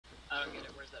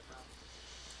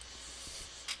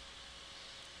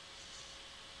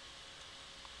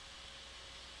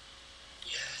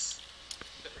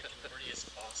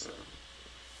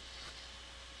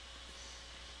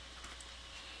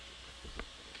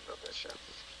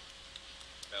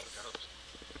battle count.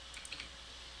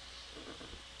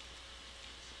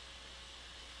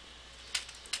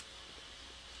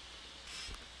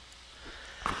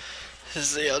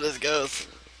 See how this goes.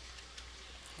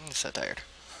 I'm so tired.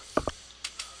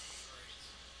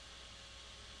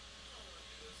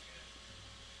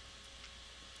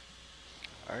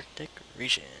 Arctic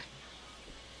region.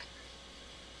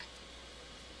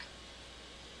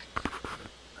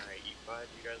 Alright, E5,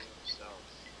 you guys are south.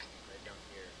 Right down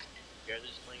here. You guys are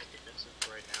just playing a defensive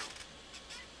for right now.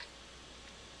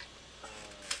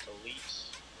 Elite,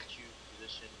 once you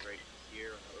position right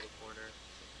here on the little corner,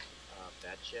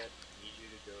 bad chat, need you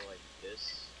to go like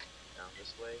this, down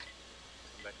this way,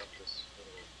 come back up this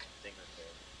little thing right there.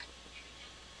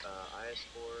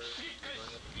 IS4,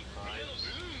 going up E5s,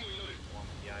 along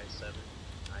with the IS7,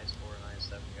 IS4 and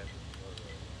IS7, you guys are below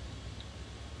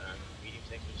there. Medium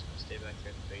tanks are just gonna stay back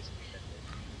here at the base and defend it.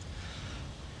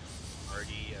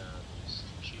 Already, just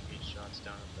shoot these shots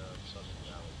down at the southern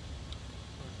valley.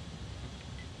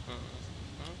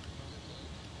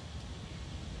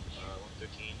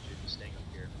 113, you're just staying up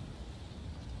here.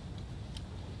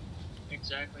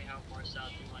 Exactly how far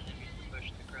south do you want enemies to push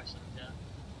the crest of death?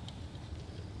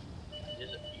 You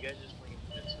guys are just playing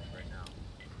defensive right now.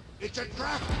 It's a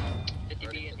trap! 50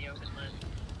 feet in the open land.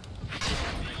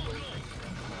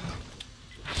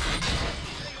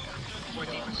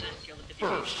 14% kill the 50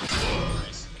 First.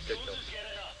 Nice. Good kill.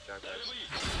 Drive guys.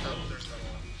 Oh, there's another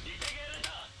one.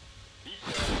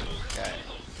 Got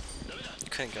it.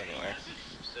 Couldn't go anywhere.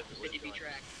 50 feet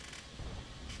track.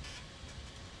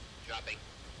 Dropping.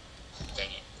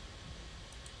 Dang it.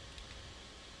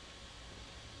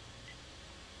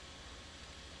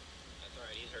 That's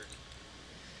alright, he's hurting.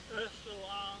 That's a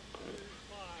long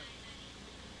fly.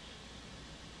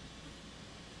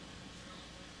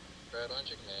 Brad, why don't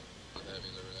you command the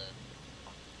heavies over there?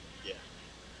 Yeah.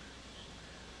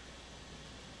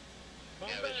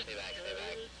 Yeah, but stay back, stay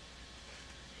back.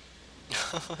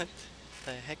 What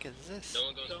the heck is this? No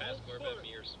one goes past Corbett,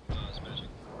 me or Smashing.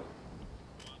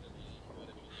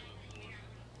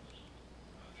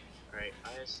 Alright,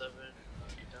 IS7,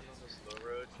 get down on this low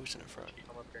road. Who's in the front?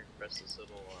 Come up here and press this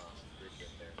little bridge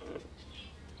right there.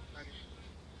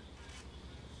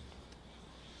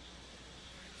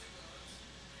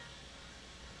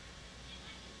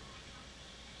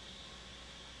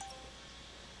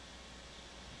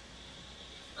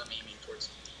 I'm aiming towards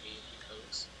the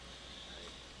coast.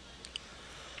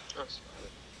 Oh,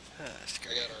 spotted. Ah, I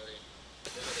scary. got already. I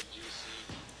got a GC.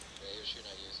 Yeah, you're shooting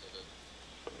at you, so the...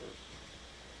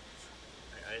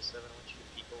 Alright, IS7, I want you to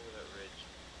peek over that ridge.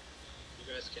 You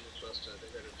guys can trust that.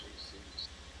 They got a GC.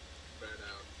 Spread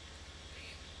out.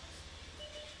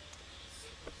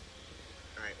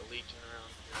 Alright, Elite, turn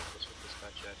around. Here, let's with this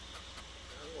bad chat.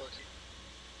 I'm working.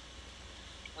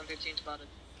 115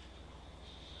 spotted.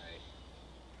 Alright.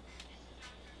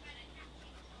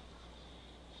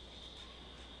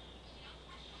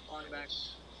 On back.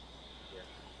 Yeah.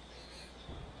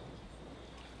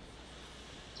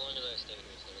 As long as I stay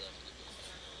here, so that's the good thing.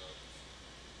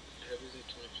 Heavies need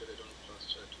to make sure they don't cross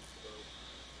check too low.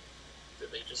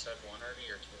 Did they just have one already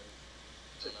or two?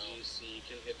 It's a GC, you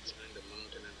can hit behind the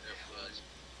mountain and F1.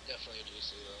 Definitely a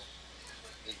GC though.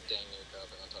 He's dang near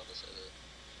dropping on top of it.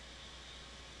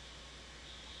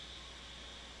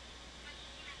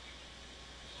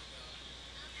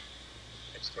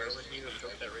 Square with you,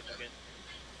 approach that ridge again.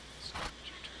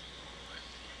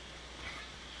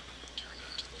 Turn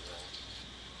into the wall.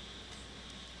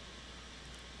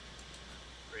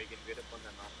 Reagan, get up on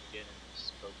that mountain again and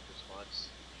scope the spots.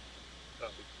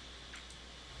 Copy.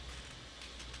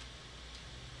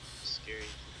 It's scary.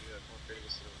 You have more afraid of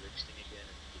this little ridge thing again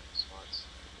and keep the spots.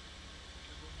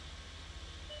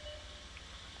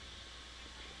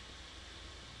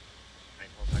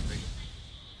 Alright, hold back, Reagan.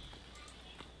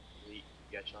 Elite,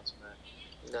 you got shots on that?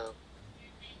 No.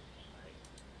 Alright.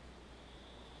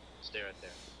 Stay right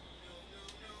there.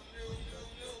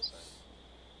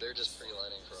 They're just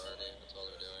pre-lighting for RD, that's all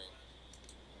they're doing.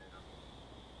 Yeah.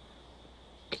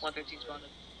 115 spotted.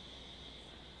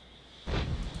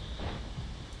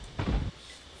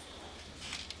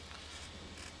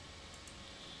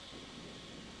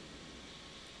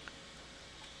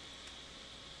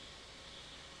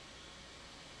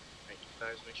 Alright, you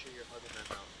guys, make sure you're hugging that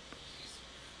mountain.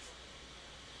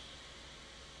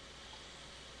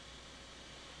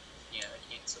 Yeah, I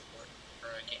can't support, or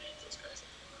I can't hit those guys.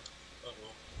 Oh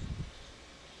well.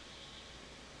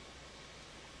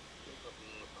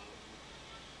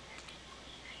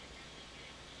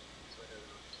 So I have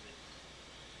an opportunity.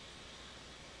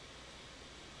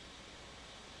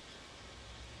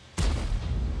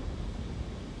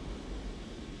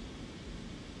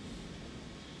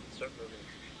 start moving.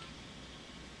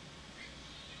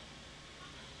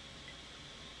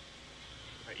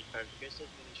 Alright, E5, have you guys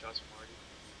taken any shots from Marty?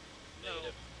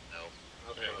 Negative. No.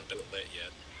 I haven't been lit yet.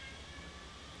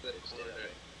 That corner at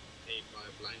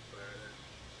 8-5 blind fire there.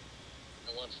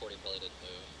 The 140 probably didn't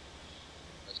move.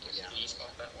 That's just Yeah. East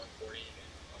off that 140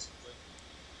 again, possibly.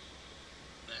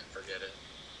 Nah, forget it.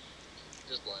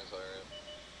 Just blind fire it.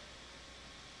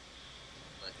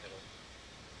 Might hit him.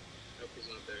 Nope, he's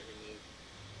not there, he moved.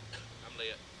 I'm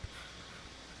lit.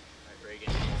 Alright,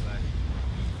 Reagan, fall back.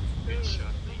 Good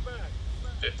shot, Lee.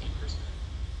 15%.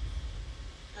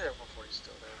 Yeah, 140's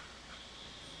still there.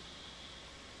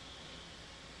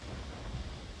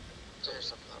 There's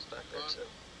something else back there too.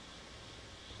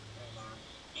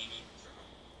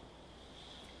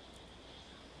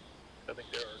 I think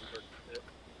they're already hurt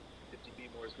 50B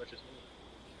more as much as me.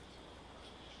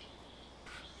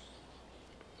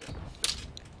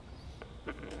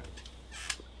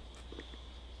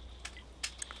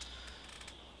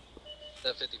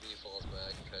 That 50B falls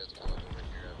back and tries to come up over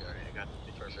here. Alright, I got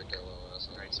the 50. Perfect LOS.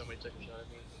 Alright, somebody took a shot at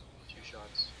me. 2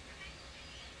 shots.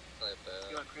 Type bad.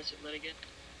 You want Chris lit again?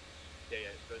 Yeah,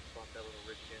 go ahead and swap that little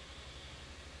ridge again.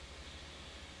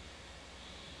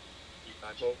 E5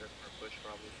 should go for a push,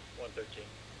 probably. 113.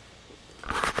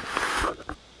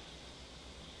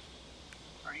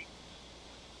 Alright.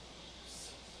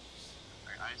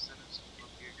 Alright, I7 is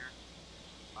up here.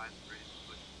 5 ready to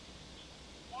push.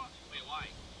 What? Wait, why?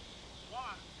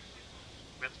 Why?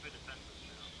 We have to play defensive,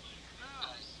 you know?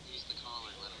 No. Guys, use the collar.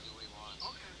 Let him do what he wants.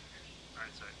 Okay.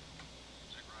 Alright, sorry.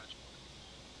 Check garage.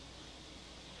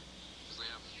 Because they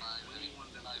have 5 heavy, 5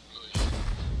 push.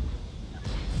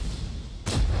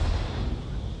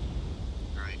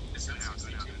 Alright, It's go not down,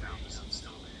 62 go down. now, so I'm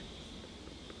still there.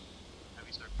 Heavy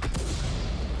start pushing.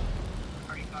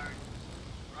 Already fired.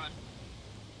 Run.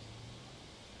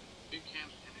 Big camp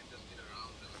and then just get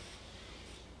around them.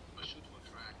 But shoot for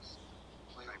tracks.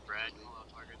 Alright, Brad, call out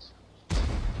targets.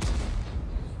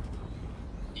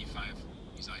 E5.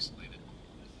 He's isolated.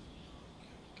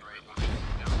 Alright,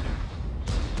 down there.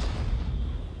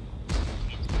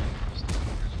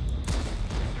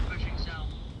 They're pushing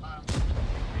south.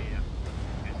 Yeah.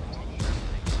 Guys, take sure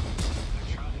everything.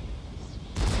 They're trying.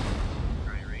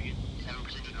 Alright, Reagan. 7%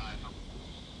 5.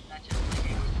 That's just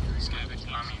like Scavenge.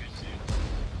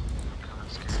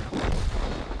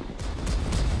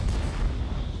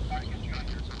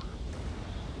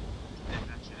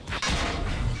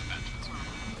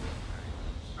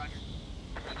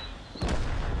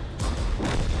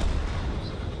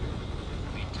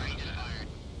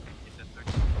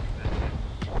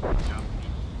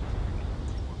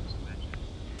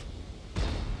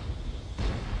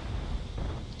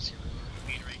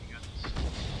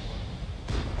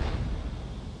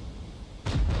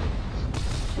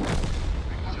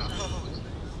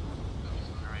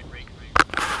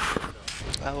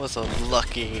 That was a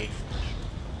lucky.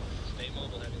 Stay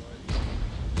mobile, heavy large.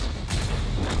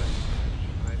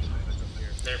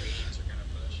 Their mediums are gonna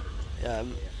push. Yeah.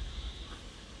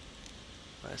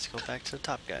 Let's go back to the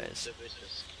top guys.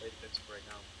 Vicious. Play defensive right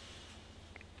now.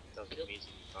 That was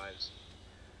amazing E5s.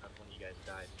 Not when you guys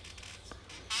died.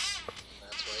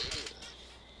 That's why you do that.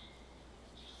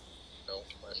 Don't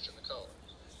question the color.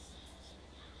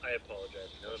 I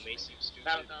apologize. I know it may seem stupid,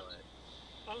 Battle but guns.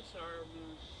 I'm sorry.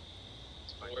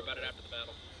 it's fine. Don't worry about it after the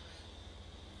battle.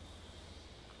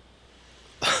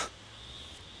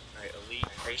 Alright, Elite.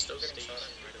 Are you still getting station shot at?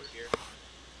 right over here.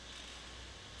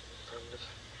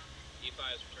 E5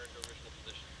 has returned to original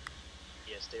position.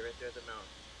 Yeah, stay right there at the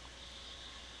mountain.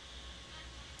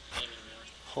 Aiming now.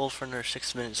 Hold for another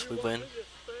 6 minutes. We win.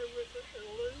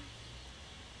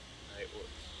 Alright, well,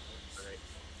 alright.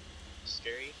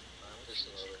 Scary. There's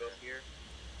Let's some shoot over up here.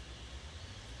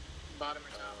 Bottom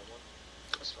or top? One.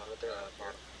 Spot it there.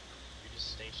 You're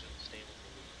just staying with the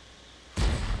lead.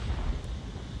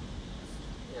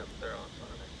 Yep, they're on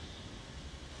front of me.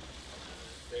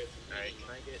 Alright, can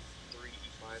I get 3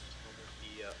 E5s to come with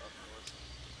the up north?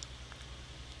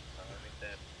 Make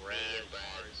that Brad,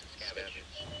 Mars, and Scavenge.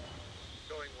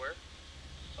 Going where?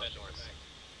 Up Bend north. back.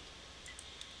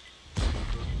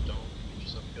 Don't get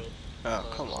yourself killed. Oh,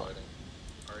 come on.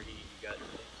 Already, you got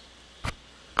things.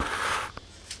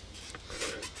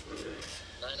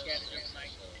 906.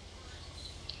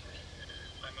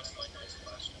 I must like this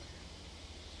last one.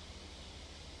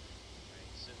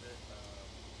 Alright, send it,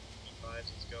 E5s,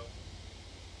 let's go.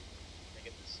 I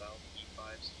get the south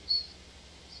E5s, just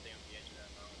stay on the edge of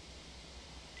that mountain.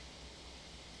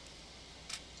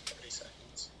 30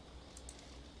 seconds.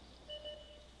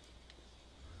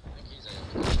 I think he's in.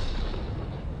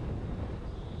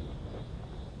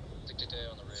 Tick-tick-tay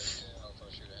on the ridge. Yeah,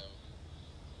 I'll shoot at him.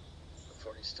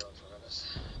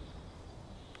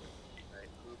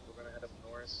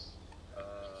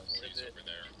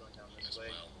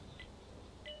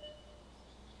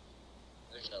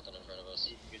 nothing in front of us.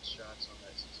 Keep good shots on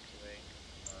that 62A.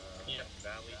 Yeah.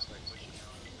 Valley, start pushing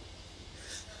out.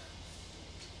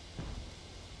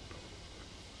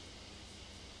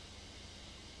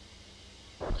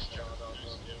 Jaws on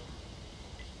low.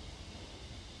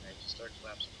 Alright, just start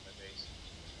collapsing on my base.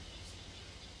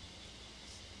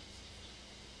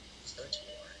 Is that too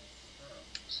hard? Oh.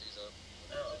 C's up.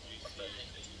 Oh, GC.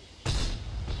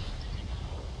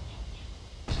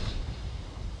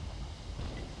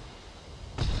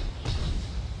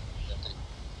 Empty.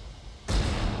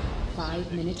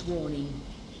 5-minute warning.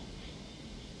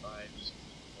 5, just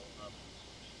pulling up.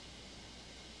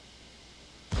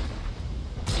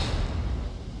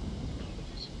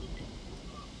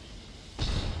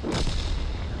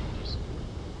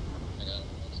 I got it.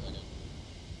 1 second.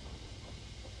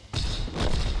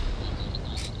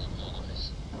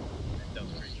 That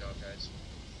was a great job, guys.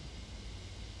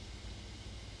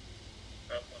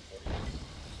 About 140.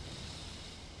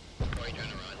 Why are you trying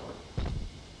to run?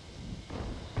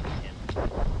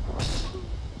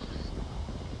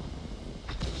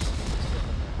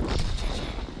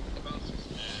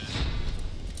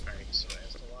 Alright, so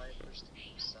as the line pushed to the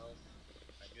south,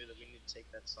 I knew that we needed to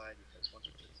take that side because once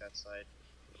we took that side,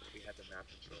 we had the map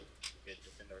control. We could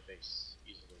defend our base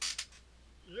easily.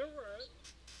 You're right.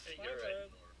 Hey, you're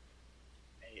right.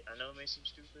 Hey, I know it may seem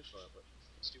stupid, but it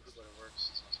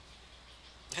works. It's awesome.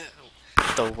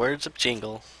 The words of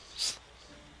Jingle.